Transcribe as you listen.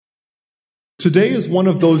Today is one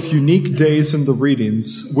of those unique days in the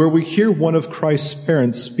readings where we hear one of Christ's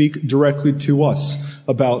parents speak directly to us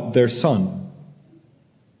about their son.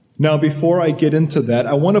 Now, before I get into that,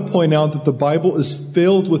 I want to point out that the Bible is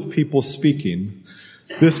filled with people speaking.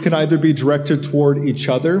 This can either be directed toward each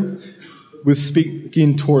other, with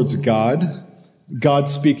speaking towards God, God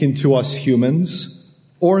speaking to us humans,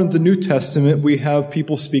 or in the New Testament, we have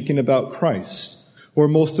people speaking about Christ. Or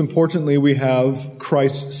most importantly, we have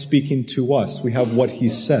Christ speaking to us. We have what he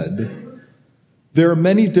said. There are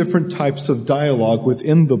many different types of dialogue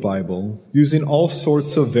within the Bible, using all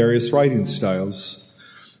sorts of various writing styles.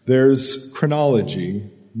 There's chronology,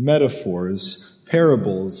 metaphors,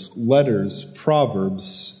 parables, letters,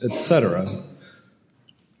 proverbs, etc.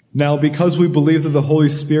 Now, because we believe that the Holy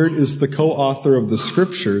Spirit is the co-author of the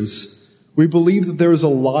Scriptures, we believe that there is a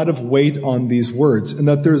lot of weight on these words and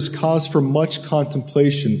that there is cause for much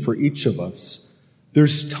contemplation for each of us.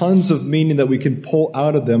 There's tons of meaning that we can pull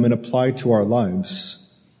out of them and apply to our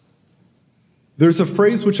lives. There's a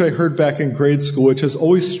phrase which I heard back in grade school which has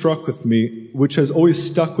always stuck with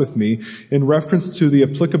me in reference to the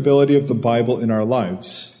applicability of the Bible in our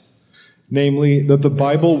lives. Namely, that the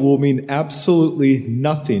Bible will mean absolutely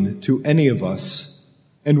nothing to any of us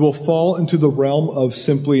and will fall into the realm of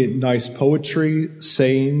simply nice poetry,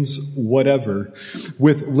 sayings, whatever,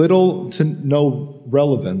 with little to no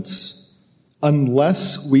relevance,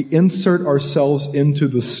 unless we insert ourselves into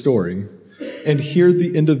the story and hear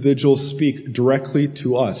the individual speak directly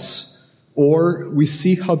to us, or we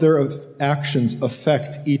see how their actions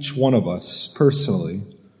affect each one of us personally.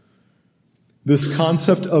 This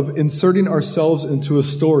concept of inserting ourselves into a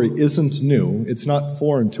story isn't new. It's not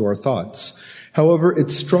foreign to our thoughts. However, it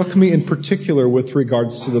struck me in particular with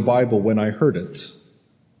regards to the Bible when I heard it.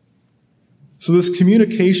 So this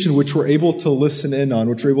communication which we're able to listen in on,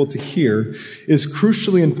 which we're able to hear, is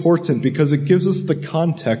crucially important because it gives us the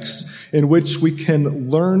context in which we can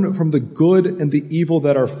learn from the good and the evil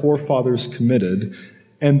that our forefathers committed,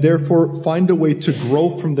 and therefore find a way to grow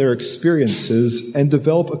from their experiences and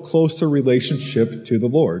develop a closer relationship to the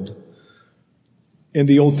Lord. In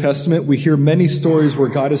the Old Testament, we hear many stories where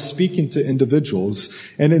God is speaking to individuals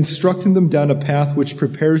and instructing them down a path which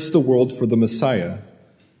prepares the world for the Messiah.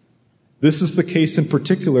 This is the case in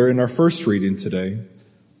particular in our first reading today.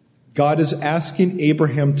 God is asking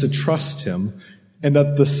Abraham to trust him, and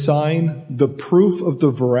that the sign, the proof of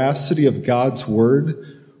the veracity of God's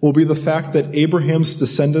word, will be the fact that Abraham's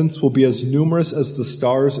descendants will be as numerous as the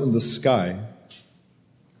stars in the sky.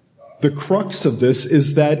 The crux of this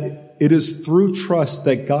is that it is through trust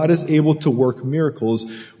that God is able to work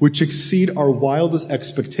miracles which exceed our wildest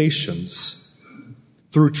expectations.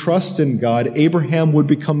 Through trust in God, Abraham would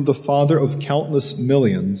become the father of countless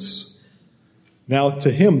millions. Now, to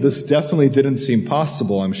him, this definitely didn't seem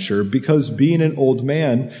possible, I'm sure, because being an old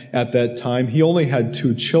man at that time, he only had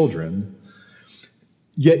 2 children.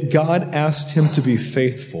 Yet God asked him to be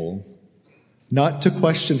faithful, not to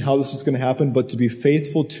question how this was going to happen, but to be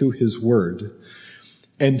faithful to his word.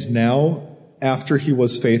 And now, after he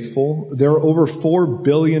was faithful, there are over 4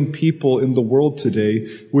 billion people in the world today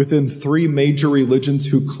within 3 major religions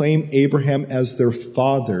who claim Abraham as their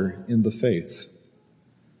father in the faith.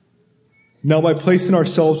 Now, by placing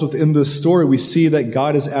ourselves within this story, we see that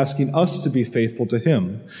God is asking us to be faithful to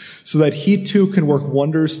him so that he too can work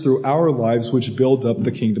wonders through our lives which build up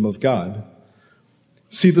the kingdom of God.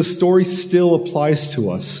 See, the story still applies to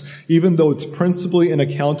us, even though it's principally an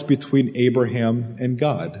account between Abraham and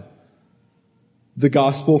God. The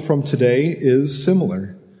gospel from today is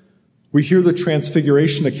similar. We hear the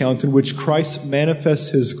transfiguration account in which Christ manifests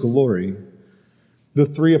his glory. The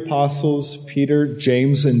 3 apostles, Peter,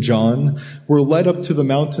 James, and John, were led up to the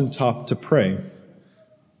mountaintop to pray.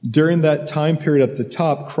 During that time period at the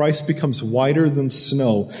top, Christ becomes whiter than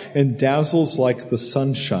snow and dazzles like the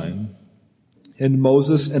sunshine. And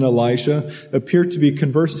Moses and Elijah appear to be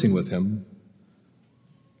conversing with him.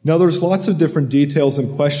 Now, there's lots of different details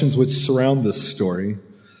and questions which surround this story.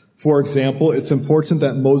 For example, it's important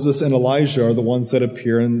that Moses and Elijah are the ones that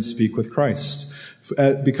appear and speak with Christ,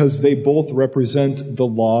 because they both represent the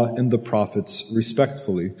law and the prophets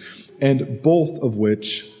respectfully, and both of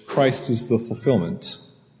which Christ is the fulfillment.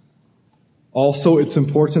 Also, it's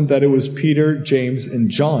important that it was Peter, James, and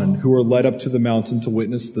John who were led up to the mountain to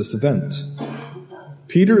witness this event.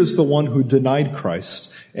 Peter is the one who denied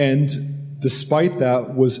Christ, and despite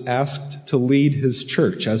that was asked to lead his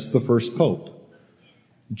church as the first pope.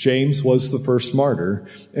 James was the first martyr,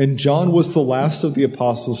 and John was the last of the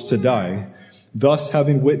apostles to die, thus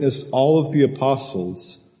having witnessed all of the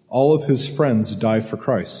apostles, all of his friends die for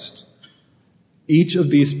Christ. Each of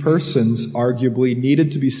these persons arguably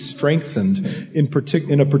needed to be strengthened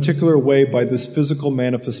in a particular way by this physical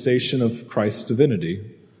manifestation of Christ's divinity.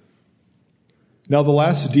 Now, the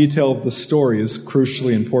last detail of the story is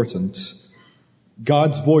crucially important.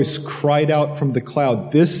 God's voice cried out from the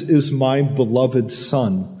cloud, "This is my beloved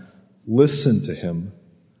Son. Listen to him."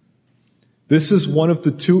 This is one of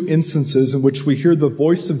the two instances in which we hear the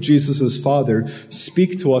voice of Jesus' Father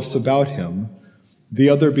speak to us about him, the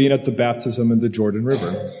other being at the baptism in the Jordan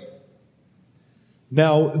River.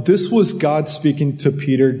 Now, this was God speaking to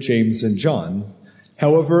Peter, James, and John.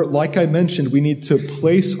 However, like I mentioned, we need to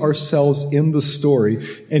place ourselves in the story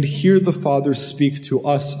and hear the Father speak to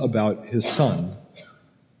us about his Son.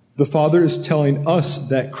 The Father is telling us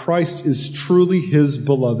that Christ is truly his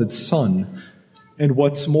beloved Son. And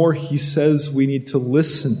what's more, he says we need to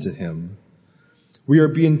listen to him. We are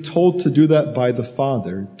being told to do that by the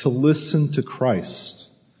Father, to listen to Christ.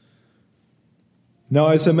 Now,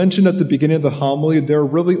 as I mentioned at the beginning of the homily, there are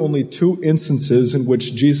really only two instances in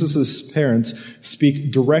which Jesus' parents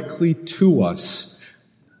speak directly to us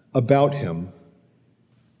about him.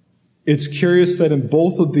 It's curious that in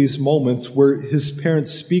both of these moments where his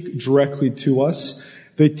parents speak directly to us,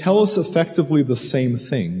 they tell us effectively the same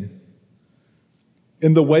thing.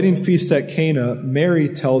 In the wedding feast at Cana, Mary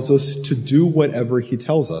tells us to do whatever he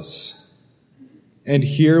tells us. And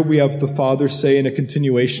here we have the Father say in a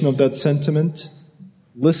continuation of that sentiment,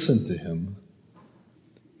 listen to him.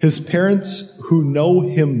 His parents, who know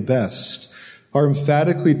him best, are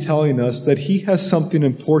emphatically telling us that he has something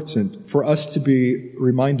important for us to be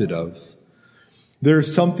reminded of. There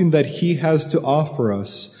is something that he has to offer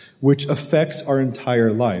us which affects our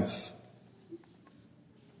entire life.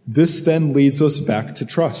 This then leads us back to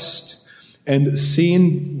trust and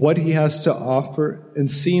seeing what he has to offer and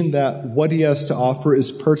seeing that what he has to offer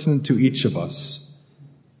is pertinent to each of us.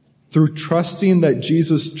 Through trusting that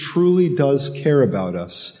Jesus truly does care about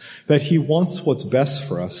us, that he wants what's best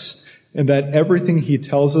for us, and that everything he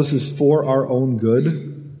tells us is for our own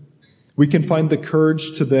good, we can find the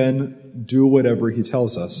courage to then do whatever he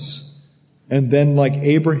tells us. And then, like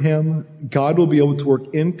Abraham, God will be able to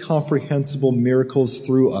work incomprehensible miracles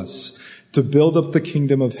through us to build up the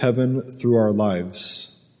kingdom of heaven through our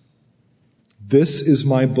lives. This is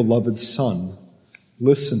my beloved Son.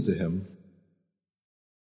 Listen to him.